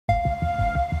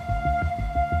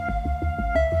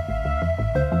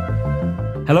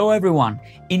Hello everyone!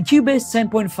 In Cubase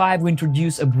 10.5 we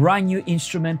introduce a brand new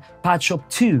instrument, Padshop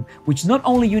 2, which not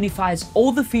only unifies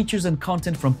all the features and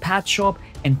content from Padshop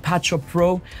and Padshop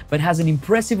Pro, but has an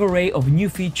impressive array of new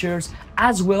features,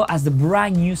 as well as the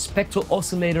brand new Spectral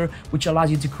oscillator, which allows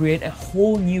you to create a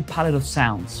whole new palette of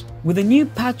sounds. With the new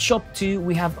Padshop 2,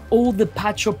 we have all the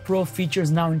Padshop Pro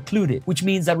features now included, which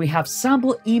means that we have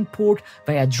sample import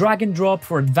via drag and drop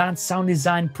for advanced sound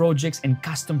design projects and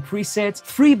custom presets,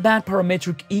 3-band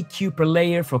parametric EQ per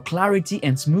layer for clarity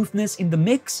and smoothness in the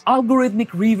mix, algorithmic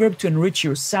reverb to enrich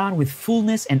your sound with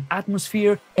fullness and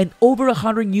atmosphere, and over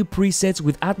 100 new presets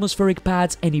with atmospheric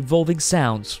pads and evolving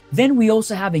sounds. Then we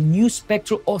also have a new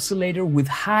Spectral oscillator with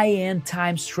high-end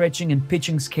time stretching and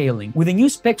pitching scaling. With a new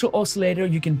Spectral oscillator,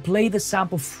 you can play the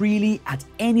sample freely at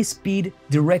any speed,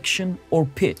 direction, or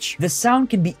pitch. The sound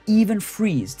can be even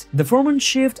freezed. The formant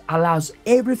shift allows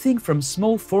everything from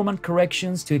small formant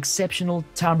corrections to exceptional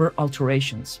timbre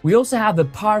alterations. We also have a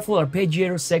powerful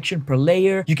arpeggiator section per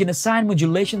layer. You can assign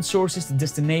modulation sources to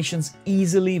destinations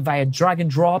easily via drag and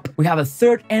drop. We have a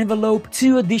third envelope,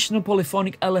 2 additional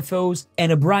polyphonic LFOs,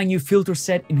 and a brand new filter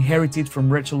set inherited from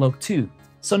Retrolog 2.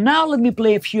 So now let me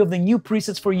play a few of the new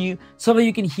presets for you so that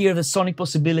you can hear the sonic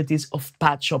possibilities of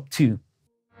Padshop 2.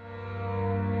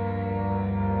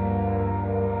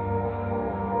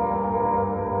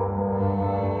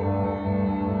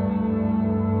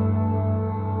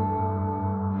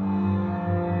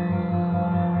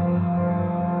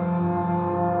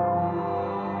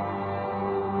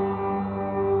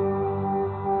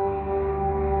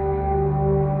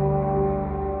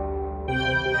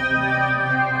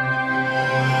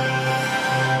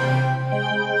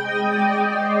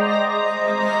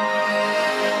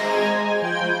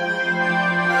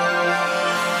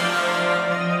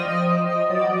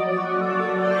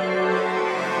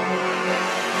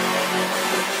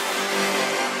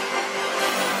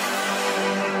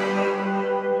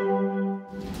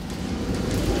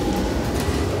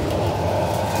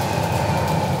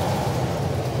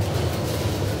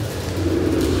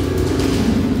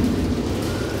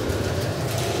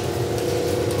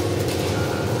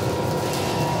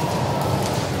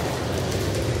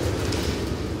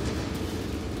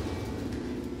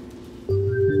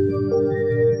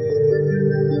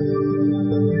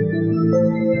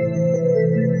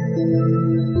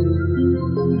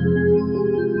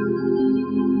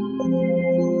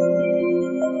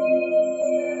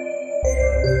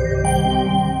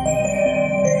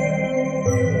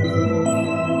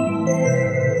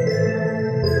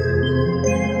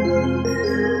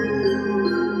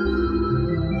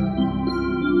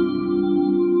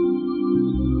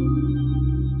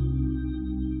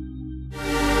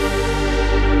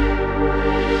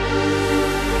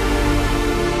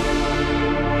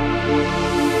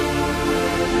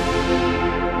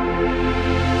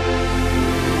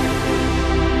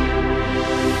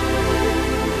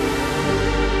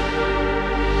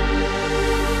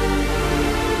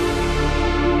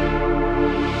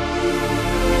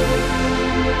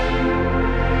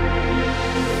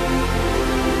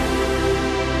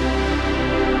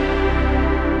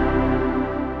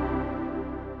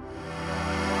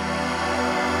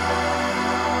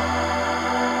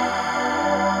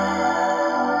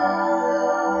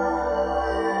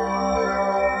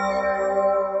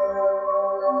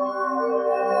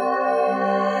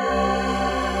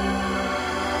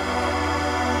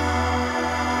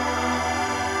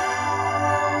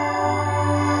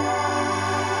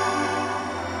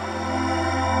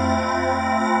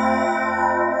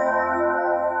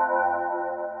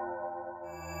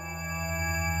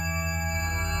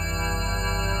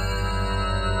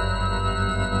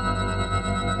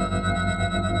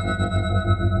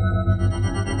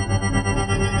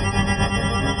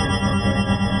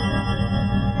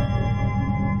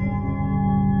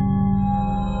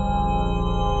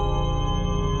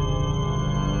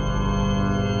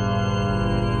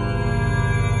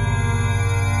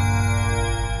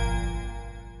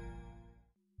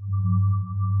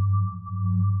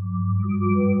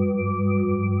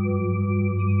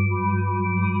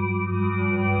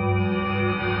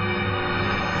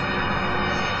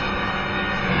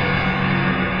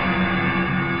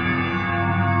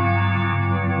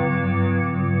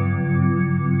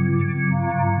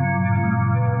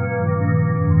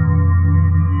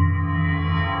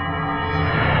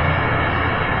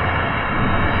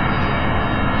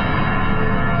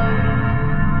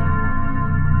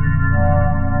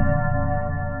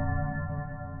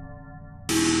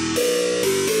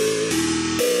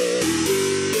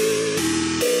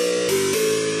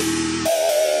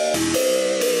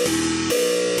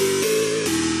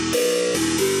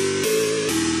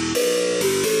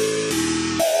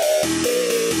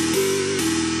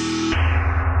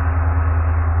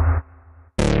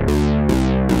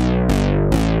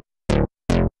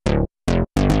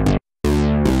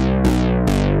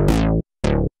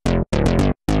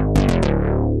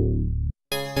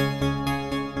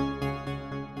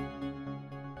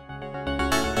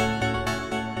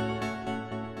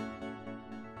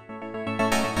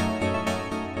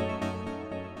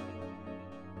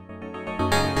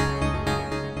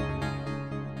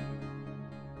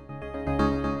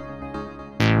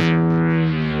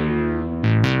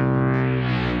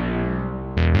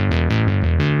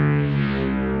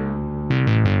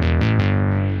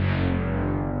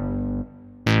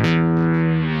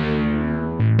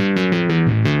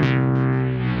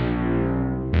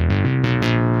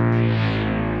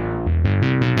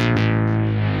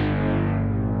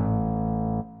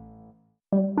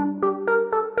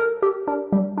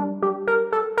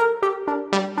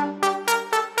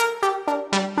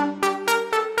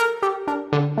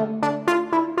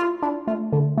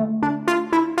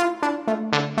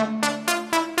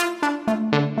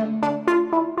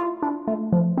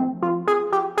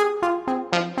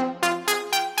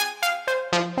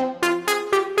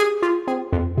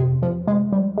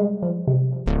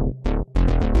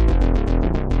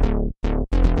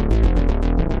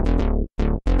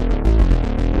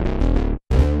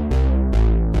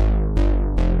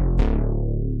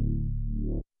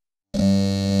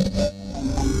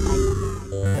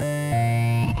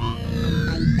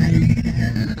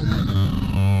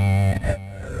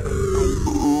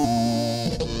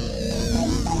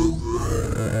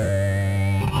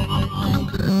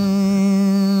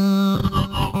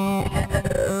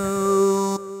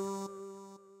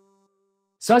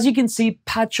 So as you can see,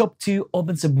 Padshop 2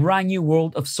 opens a brand new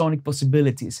world of sonic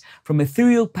possibilities, from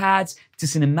ethereal pads to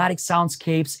cinematic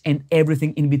soundscapes and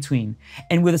everything in between.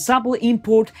 And with a sample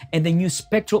import and the new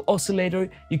Spectral oscillator,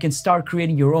 you can start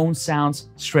creating your own sounds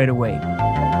straight away.